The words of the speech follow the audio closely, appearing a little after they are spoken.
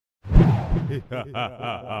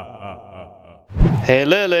Hey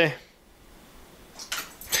Lily.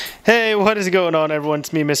 Hey, what is going on everyone?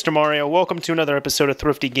 It's me, Mr. Mario. Welcome to another episode of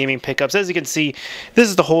Thrifty Gaming Pickups. As you can see, this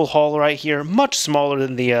is the whole haul right here. Much smaller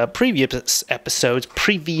than the previous episodes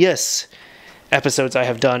I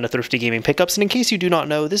have done of Thrifty Gaming Pickups. And in case you do not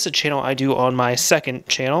know, this is a channel I do on my second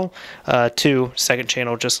channel. Second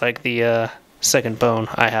channel, just like the second bone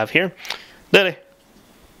I have here. Lily.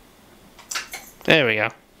 There we go.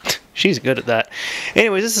 She's good at that.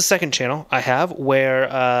 Anyways, this is the second channel I have where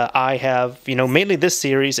I have, mainly this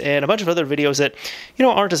series and a bunch of other videos that,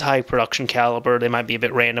 aren't as high production caliber. They might be a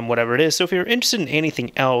bit random, whatever it is. So if you're interested in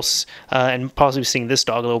anything else and possibly seeing this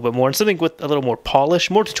dog a little bit more and something with a little more polish,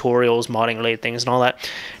 more tutorials, modding related things and all that,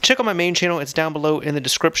 check out my main channel. It's down below in the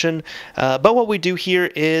description. But what we do here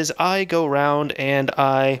is I go around and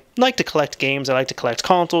I like to collect games. I like to collect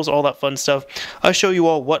consoles, all that fun stuff. I show you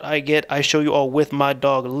all what I get. I show you all with my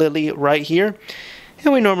dog Lily right here,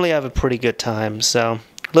 and we normally have a pretty good time. So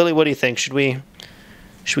Lily, what do you think? Should we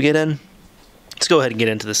get in? Let's go ahead and get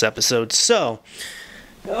into this episode. So,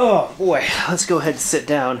 oh boy, let's go ahead and sit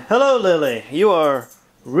down. Hello Lily, you are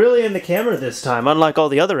really in the camera this time, unlike all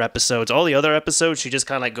the other episodes. All the other episodes she just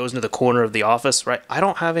kind of like goes into the corner of the office, right? I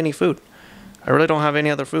don't have any food. I really don't have any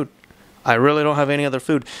other food.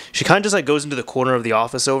 She kind of just like goes into the corner of the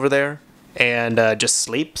office over there and just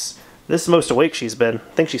sleeps. This is the most awake she's been.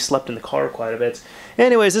 I think she slept in the car quite a bit.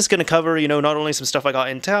 Anyways, this is going to cover, not only some stuff I got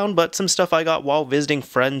in town, but some stuff I got while visiting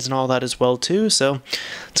friends and all that as well, too. So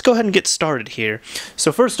let's go ahead and get started here.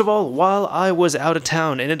 So first of all, while I was out of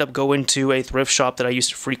town, I ended up going to a thrift shop that I used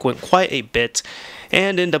to frequent quite a bit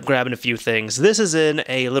and ended up grabbing a few things. This is in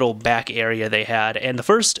a little back area they had, and the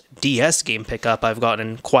first DS game pickup I've gotten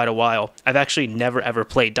in quite a while. I've actually never ever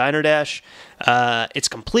played Diner Dash. It's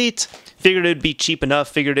complete. Figured it'd be cheap enough,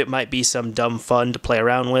 figured it might be some dumb fun to play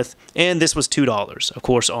around with, and this was $2, of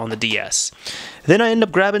course, on the DS. Then I ended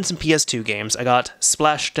up grabbing some PS2 games. I got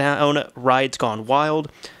Splashdown Rides Gone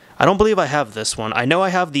Wild. I don't believe I have this one. I know I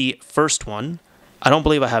have the first one. I don't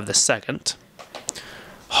believe I have the second.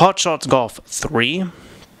 Hot Shots Golf 3,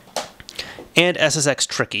 and SSX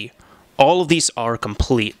Tricky. All of these are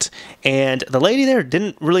complete, and the lady there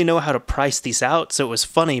didn't really know how to price these out, so it was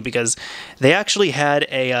funny because they actually had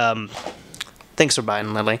a, thanks for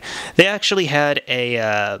buying, Lily. They actually had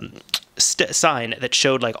a sign that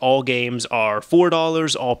showed like all games are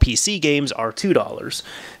 $4, all PC games are $2.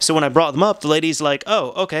 So when I brought them up, the lady's like,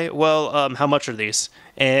 oh, okay, well, how much are these?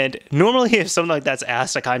 And normally if something like that's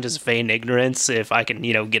asked, I kind of just feign ignorance if I can,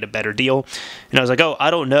 get a better deal. And I was like, oh,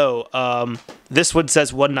 I don't know. This one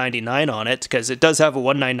says $199 on it because it does have a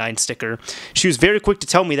 $199 sticker. She was very quick to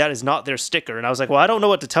tell me that is not their sticker. And I was like, well, I don't know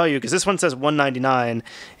what to tell you because this one says $199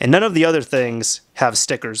 and none of the other things have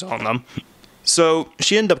stickers on them. So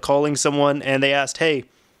she ended up calling someone and they asked, hey,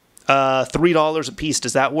 $3 a piece,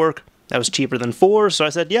 does that work? That was cheaper than $4, so I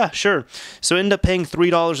said, yeah, sure. So I ended up paying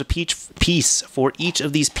 $3 a piece for each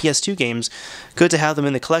of these PS2 games. Good to have them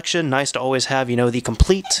in the collection. Nice to always have, the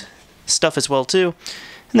complete stuff as well, too.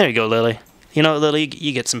 And there you go, Lily. Lily,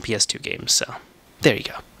 you get some PS2 games, so there you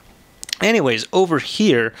go. Anyways, over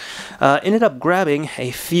here, ended up grabbing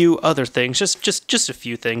a few other things, just a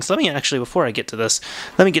few things. Let me actually, before I get to this,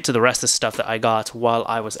 let me get to the rest of the stuff that I got while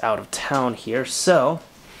I was out of town here. So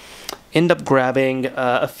end up grabbing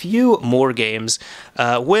a few more games.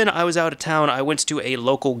 When I was out of town, I went to a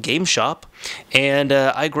local game shop, and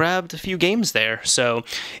I grabbed a few games there. So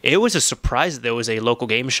it was a surprise that there was a local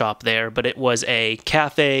game shop there, but it was a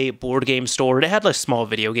cafe board game store. It had a small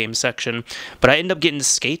video game section, but I ended up getting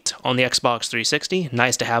Skate on the Xbox 360.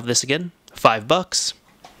 Nice to have this again. $5.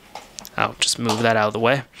 I'll just move that out of the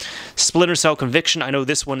way. Splinter Cell Conviction. I know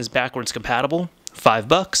this one is backwards compatible.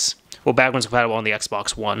 $5. Well, backwards compatible on the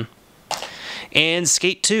Xbox One. And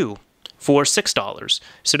Skate 2 for $6.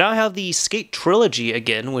 So now I have the Skate Trilogy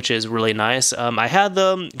again, which is really nice. I had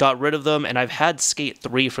them, got rid of them, and I've had Skate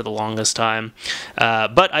 3 for the longest time.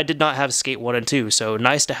 But I did not have Skate 1 and 2, so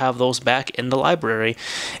nice to have those back in the library.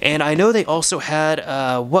 And I know they also had,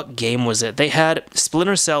 what game was it? They had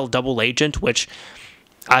Splinter Cell Double Agent, which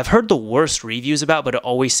I've heard the worst reviews about, but it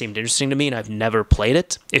always seemed interesting to me, and I've never played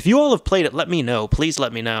it. If you all have played it, let me know. Please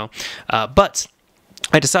let me know. But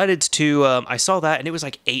I decided to, I saw that, and it was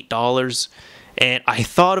like $8, and I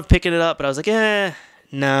thought of picking it up, but I was like,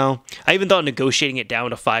 no. I even thought of negotiating it down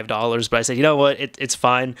to $5, but I said, you know what, it's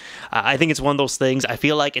fine. I think it's one of those things, I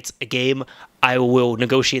feel like it's a game, I will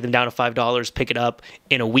negotiate them down to $5, pick it up,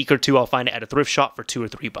 in a week or two, I'll find it at a thrift shop for $2 or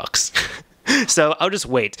 $3. So I'll just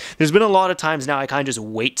wait. There's been a lot of times now I kind of just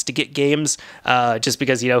wait to get games, just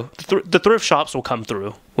because, the thrift shops will come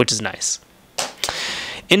through, which is nice.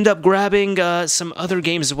 End up grabbing some other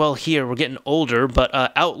games as well here. We're getting older, but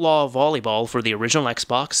Outlaw Volleyball for the original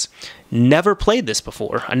Xbox. Never played this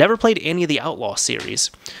before. I never played any of the Outlaw series.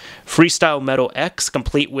 Freestyle Metal X,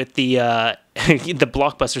 complete with the the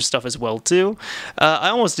Blockbuster stuff as well too. I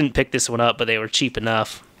almost didn't pick this one up, but they were cheap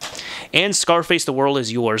enough. And Scarface The World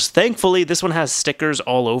Is Yours. Thankfully, this one has stickers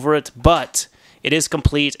all over it, but it is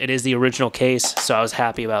complete. It is the original case, so I was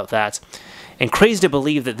happy about that. And crazy to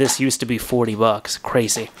believe that this used to be 40 bucks.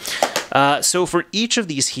 Crazy. So for each of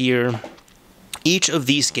these here, each of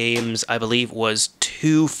these games, I believe, was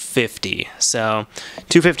 $2.50. So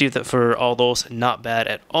 $2.50 for all those, not bad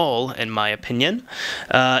at all, in my opinion.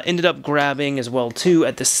 Ended up grabbing as well, too,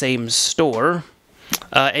 at the same store,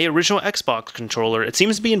 a original Xbox controller. It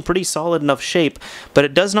seems to be in pretty solid enough shape, but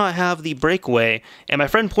it does not have the breakaway. And my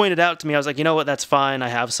friend pointed out to me, I was like, you know what, that's fine. I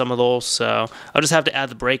have some of those, so I'll just have to add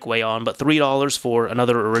the breakaway on. But $3 for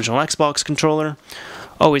another original Xbox controller.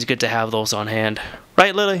 Always good to have those on hand.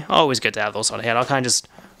 Right, Lily? Always good to have those on hand. I'll kind of just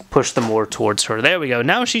push them more towards her. There we go.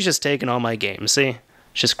 Now she's just taking all my games. See?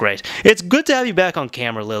 It's just great. It's good to have you back on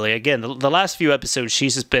camera, Lily. Again, the last few episodes,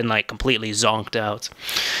 she's just been, like, completely zonked out.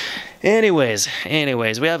 Anyways,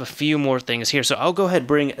 we have a few more things here, so I'll go ahead and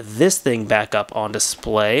bring this thing back up on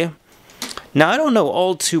display. Now, I don't know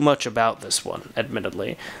all too much about this one,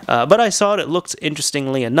 admittedly, but I saw it. It looked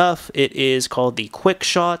interestingly enough. It is called the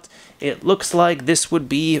QuickShot. It looks like this would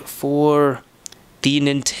be for the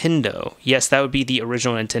Nintendo. Yes, that would be the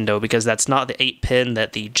original Nintendo, because that's not the 8-pin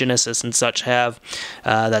that the Genesis and such have.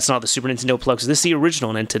 That's not the Super Nintendo plugs. This is the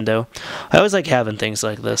original Nintendo. I always like having things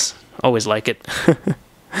like this. Always like it.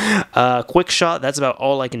 QuickShot, that's about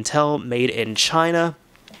all I can tell, made in China.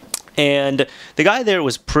 And the guy there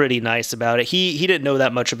was pretty nice about it. He didn't know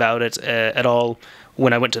that much about it at all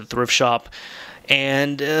when I went to the thrift shop.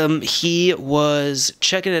 And he was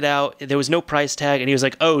checking it out. There was no price tag, and he was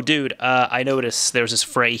like, oh, dude, I noticed there's this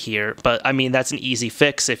fray here. But, I mean, that's an easy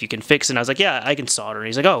fix if you can fix it. And I was like, yeah, I can solder. And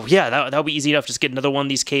he's like, oh, yeah, that'll be easy enough. Just get another one of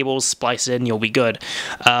these cables, splice it, and you'll be good.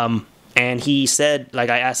 And he said, like,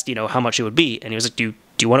 I asked, you know, how much it would be. And he was like, do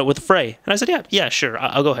you want it with a fray? And I said, yeah, sure.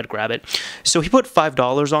 I'll go ahead and grab it. So he put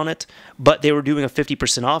 $5 on it, but they were doing a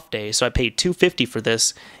 50% off day. So I paid $2.50 for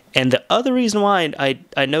this. And the other reason why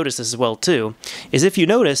I noticed this as well, too, is if you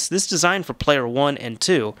notice, this is designed for player 1 and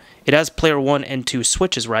 2. It has player 1 and 2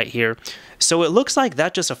 switches right here. So it looks like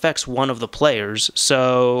that just affects one of the players.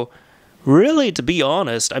 So really, to be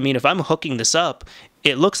honest, I mean, if I'm hooking this up,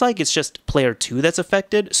 it looks like it's just player 2 that's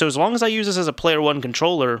affected. So as long as I use this as a player 1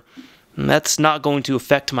 controller, that's not going to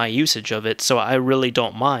affect my usage of it, so I really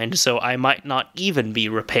don't mind, so I might not even be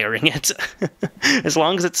repairing it, as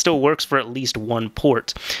long as it still works for at least one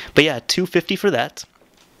port. But yeah, $2.50 for that,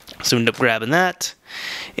 so end up grabbing that.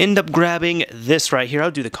 End up grabbing this right here.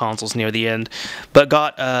 I'll do the consoles near the end, but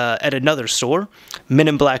got at another store, Men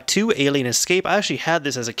in Black 2, Alien Escape. I actually had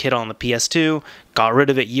this as a kid on the PS2, got rid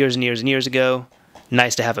of it years and years and years ago.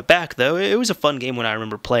 Nice to have it back, though. It was a fun game when I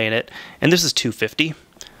remember playing it, and this is $2.50.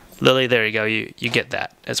 Lily, there you go. You get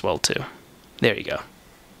that as well, too. There you go.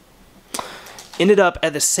 Ended up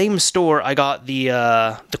at the same store I got the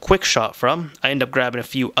QuickShot from. I ended up grabbing a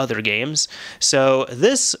few other games. So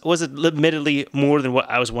this was admittedly more than what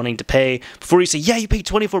I was wanting to pay. Before you say, yeah, you paid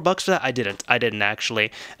 24 bucks for that? I didn't. I didn't,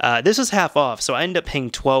 actually. This was half off, so I ended up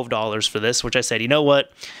paying $12 for this, which I said, you know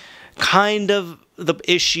what? Kind of the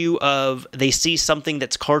issue of they see something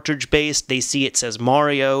that's cartridge based, they see it says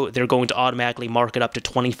Mario, they're going to automatically mark it up to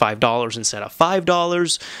 $25 instead of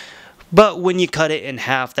 $5. But when you cut it in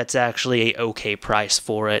half, that's actually a okay price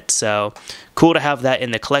for it. So cool to have that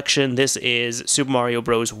in the collection. This is Super Mario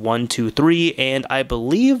Bros. 1, 2, 3, and I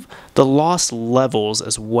believe the Lost Levels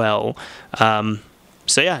as well.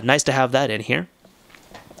 So yeah, nice to have that in here.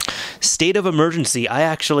 State of Emergency.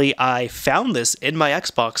 I found this in my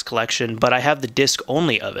Xbox collection, but I have the disc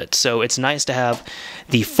only of it, so it's nice to have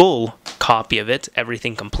the full copy of it,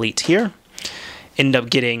 everything complete here. End up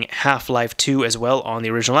getting Half-Life 2 as well on the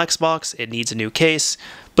original Xbox. It needs a new case,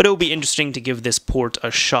 but it will be interesting to give this port a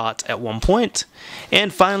shot at one point.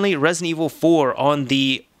 And finally, Resident Evil 4 on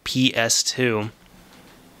the PS2.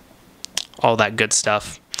 All that good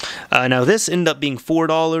stuff. Now this ended up being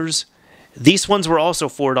 $4. These ones were also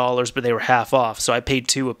 $4, but they were half off, so I paid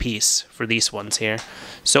 $2 a piece for these ones here.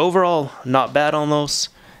 So overall, not bad on those.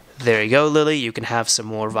 There you go, Lily. You can have some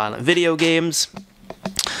more violent video games.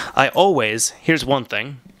 Here's one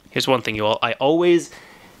thing, you all. I always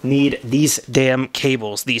need these damn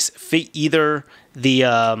cables. Either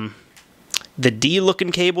the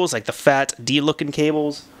D-looking cables, like the fat D-looking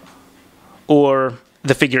cables, or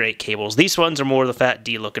the figure 8 cables. These ones are more the Fat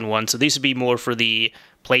D looking ones, so these would be more for the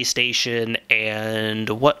PlayStation and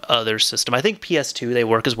what other system? I think PS2 they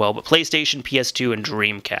work as well, but PlayStation, PS2, and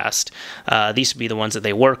Dreamcast. These would be the ones that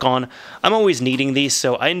they work on. I'm always needing these,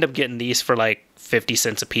 so I end up getting these for like 50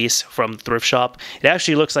 cents a piece from the thrift shop. It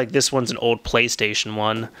actually looks like this one's an old PlayStation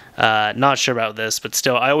one. Not sure about this, but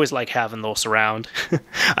still, I always like having those around.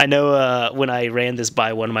 I know when I ran this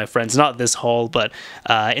by one of my friends, not this haul, but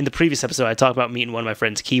in the previous episode, I talked about meeting one of my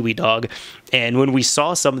friends, Kiwi Dog, and when we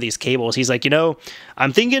saw some of these cables, he's like, you know,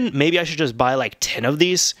 I'm thinking maybe I should just buy like 10 of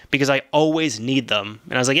these because I always need them.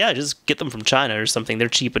 And I was like, yeah, just get them from China or something. They're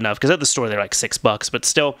cheap enough because at the store they're like $6, but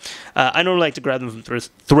still, I normally like to grab them from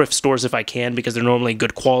thrift stores if I can because they're normally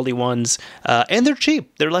good quality ones, and they're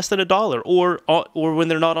cheap. They're less than $1, or when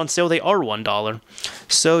they're not on sale, they are $1.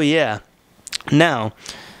 So yeah. Now,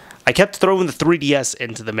 I kept throwing the 3DS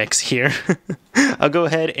into the mix here. I'll go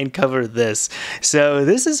ahead and cover this. So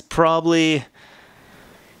this is probably...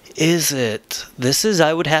 This is,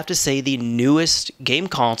 I would have to say, the newest game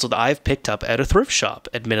console that I've picked up at a thrift shop,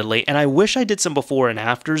 admittedly. And I wish I did some before and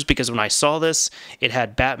afters, because when I saw this, it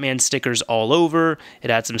had Batman stickers all over. It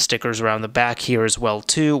had some stickers around the back here as well,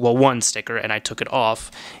 too. Well, one sticker, and I took it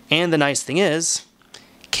off. And the nice thing is,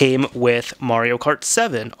 came with Mario Kart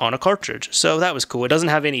 7 on a cartridge. So that was cool. It doesn't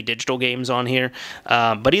have any digital games on here.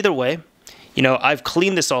 But either way, you know, I've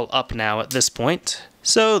cleaned this all up now at this point.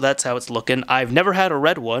 So that's how it's looking. I've never had a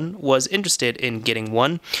red one, was interested in getting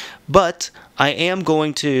one, but I am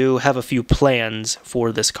going to have a few plans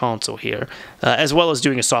for this console here, as well as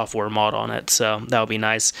doing a software mod on it, so that would be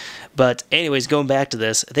nice. But anyways, going back to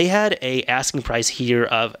this, they had a asking price here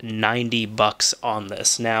of $90 on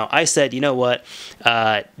this. Now, I said, you know what,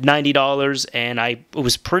 $90, and I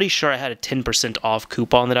was pretty sure I had a 10% off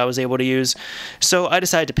coupon that I was able to use, so I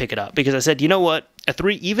decided to pick it up, because I said, you know what,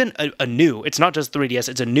 a new, it's not just 3DS,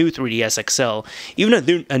 it's a new 3DS XL.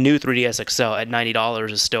 Even a new 3DS XL at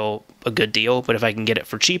 $90 is still a good deal, but if I can get it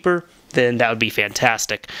for cheaper, then that would be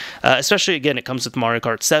fantastic. Especially, again, it comes with Mario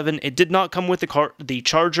Kart 7. It did not come with the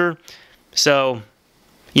charger, so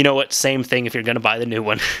you know what, same thing if you're going to buy the new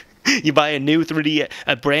one. You buy a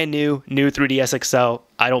brand new 3DS XL.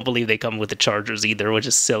 I don't believe they come with the chargers either, which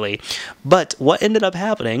is silly. But what ended up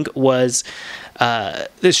happening was,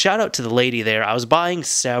 this shout out to the lady there. I was buying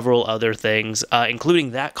several other things,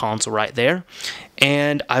 including that console right there,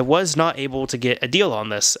 and I was not able to get a deal on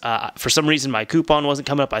this. For some reason, my coupon wasn't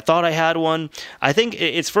coming up. I thought I had one. I think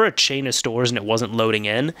it's for a chain of stores, and it wasn't loading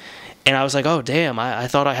in. And I was like, oh, damn, I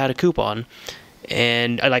thought I had a coupon.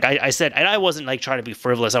 And like I said, and I wasn't like trying to be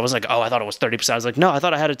frivolous. I was like, oh, I thought it was 30%. I was like, no, I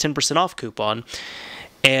thought I had a 10% off coupon.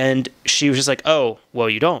 And she was just like, oh, well,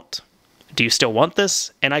 you don't. Do you still want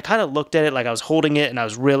this? And I kind of looked at it like I was holding it and I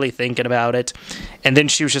was really thinking about it. And then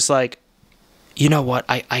she was just like, you know what?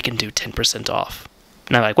 I can do 10% off.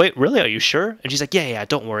 And I'm like, wait, really? Are you sure? And she's like, yeah,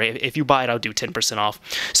 don't worry. If you buy it, I'll do 10% off.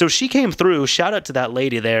 So she came through. Shout out to that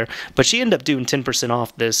lady there. But she ended up doing 10%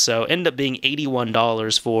 off this. So ended up being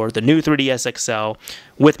 $81 for the new 3DS XL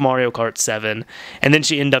with Mario Kart 7. And then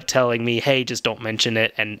she ended up telling me, hey, just don't mention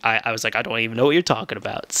it. And I was like, I don't even know what you're talking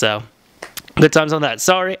about. So good times on that.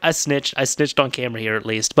 Sorry, I snitched. I snitched on camera here at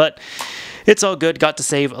least. But it's all good. Got to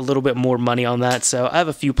save a little bit more money on that. So I have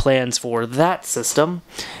a few plans for that system.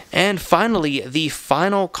 And finally, the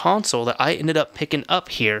final console that I ended up picking up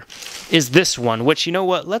here is this one, which, you know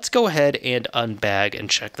what, let's go ahead and unbag and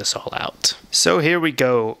check this all out. So here we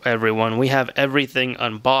go, everyone. We have everything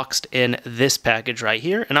unboxed in this package right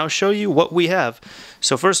here, and I'll show you what we have.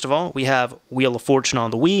 So first of all, we have Wheel of Fortune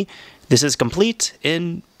on the Wii. This is complete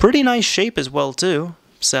in pretty nice shape as well, too.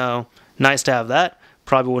 So nice to have that.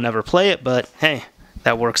 Probably will never play it, but hey,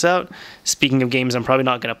 that works out. Speaking of games I'm probably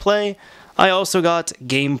not going to play, I also got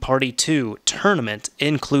Game Party 2 Tournament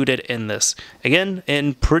included in this. Again,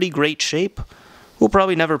 in pretty great shape. We'll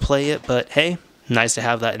probably never play it, but hey, nice to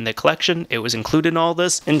have that in the collection. It was included in all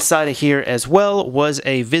this. Inside of here as well was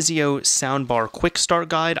a Vizio soundbar quick start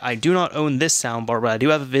guide. I do not own this soundbar, but I do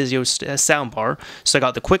have a Vizio soundbar. So I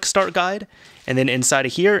got the quick start guide, and then inside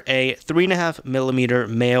of here, a 3.5mm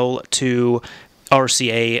male to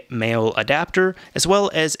RCA male adapter, as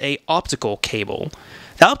well as a optical cable.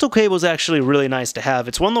 The optical cable is actually really nice to have.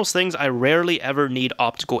 It's one of those things I rarely ever need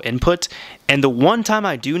optical input, and the one time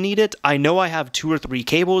I do need it, I know I have 2 or 3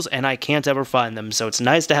 cables and I can't ever find them, so it's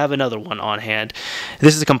nice to have another one on hand.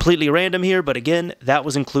 This is completely random here, but again, that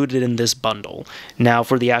was included in this bundle. Now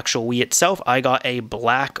for the actual Wii itself, I got a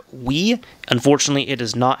black Wii. Unfortunately, it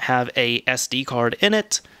does not have a SD card in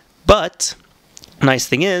it, but Nice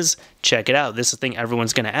thing is, check it out. This is the thing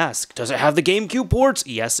everyone's going to ask. Does it have the GameCube ports?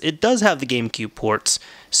 Yes, it does have the GameCube ports.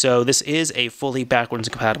 So this is a fully backwards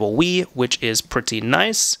compatible Wii, which is pretty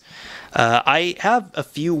nice. I have a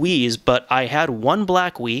few Wiis, but I had one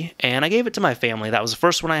black Wii, and I gave it to my family. That was the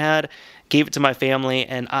first one I had. Gave it to my family,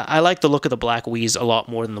 and I like the look of the black Wiis a lot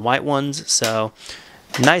more than the white ones, so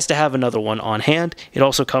nice to have another one on hand. It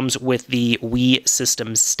also comes with the Wii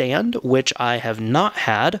System stand, which I have not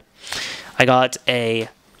had. I got a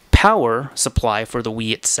power supply for the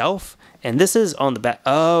Wii itself, and this is on the back.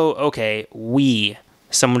 Oh, okay, Wii.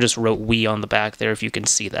 Someone just wrote Wii on the back there, if you can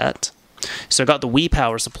see that. So I got the Wii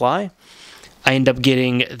power supply. I end up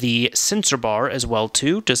getting the sensor bar as well,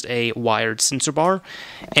 too, just a wired sensor bar.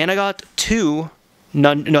 And I got two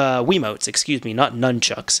Wiimotes, excuse me, not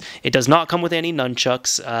nunchucks. It does not come with any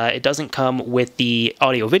nunchucks. It doesn't come with the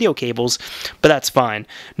audio-video cables, but that's fine.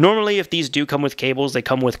 Normally, if these do come with cables, they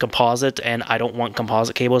come with composite, and I don't want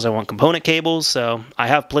composite cables. I want component cables, so I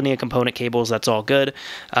have plenty of component cables. That's all good.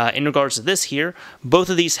 In regards to this here, both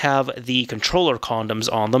of these have the controller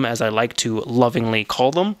condoms on them, as I like to lovingly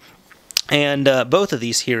call them. And both of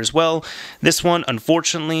these here as well. This one,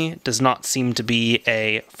 unfortunately, does not seem to be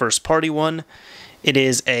a first-party one. It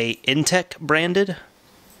is a Intech branded,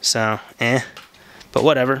 so but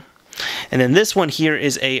whatever. And then this one here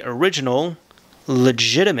is a original,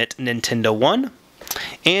 legitimate Nintendo one,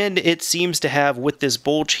 and it seems to have, with this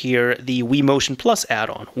bulge here, the Wii Motion Plus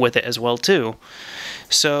add-on with it as well too.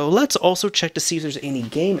 So let's also check to see if there's any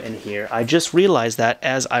game in here. I just realized that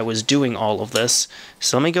as I was doing all of this.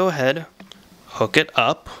 So let me go ahead, hook it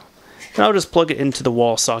up, and I'll just plug it into the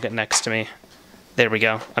wall socket next to me. There we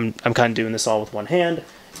go. I'm kind of doing this all with one hand,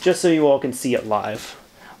 just so you all can see it live.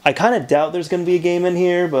 I kind of doubt there's going to be a game in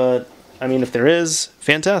here, but, I mean, if there is,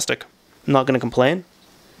 fantastic. I'm not going to complain.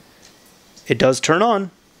 It does turn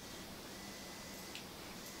on.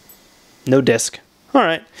 No disc.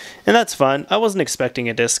 Alright, and that's fine. I wasn't expecting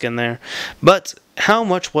a disc in there. But how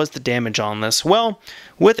much was the damage on this? Well,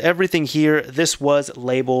 with everything here, this was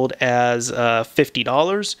labeled as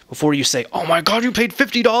 $50. Before you say, oh my god, you paid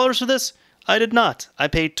 $50 for this? I did not. I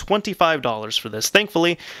paid $25 for this.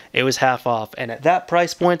 Thankfully, it was half off. And at that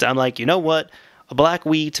price point, I'm like, you know what? A black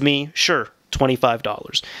Wii, to me, sure,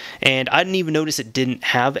 $25. And I didn't even notice it didn't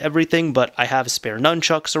have everything, but I have spare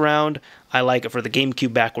nunchucks around. I like it for the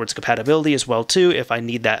GameCube backwards compatibility as well too, if I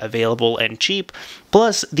need that available and cheap.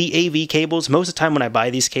 Plus, the AV cables, most of the time when I buy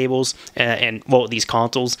these cables, well, these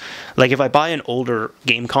consoles, like if I buy an older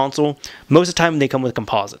game console, most of the time they come with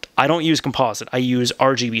composite. I don't use composite. I use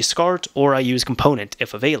RGB SCART, or I use component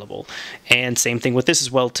if available. And same thing with this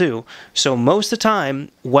as well too. So most of the time,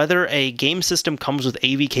 whether a game system comes with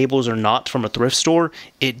AV cables or not from a thrift store,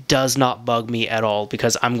 it does not bug me at all,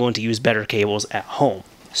 because I'm going to use better cables at home.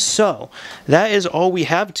 So, that is all we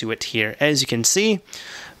have to it here. As you can see,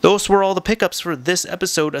 those were all the pickups for this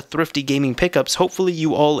episode of Thrifty Gaming Pickups. Hopefully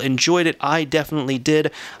you all enjoyed it. I definitely did.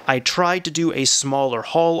 I tried to do a smaller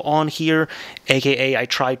haul on here, aka I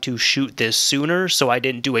tried to shoot this sooner, so I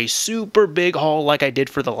didn't do a super big haul like I did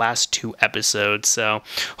for the last 2 episodes. So,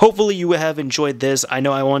 hopefully you have enjoyed this. I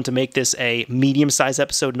know I wanted to make this a medium-sized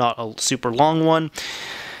episode, not a super long one.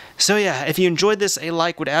 So yeah, if you enjoyed this, a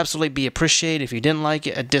like would absolutely be appreciated. If you didn't like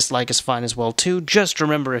it, a dislike is fine as well too. Just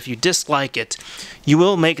remember, if you dislike it, you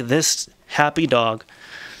will make this happy dog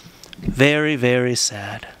very, very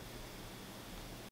sad.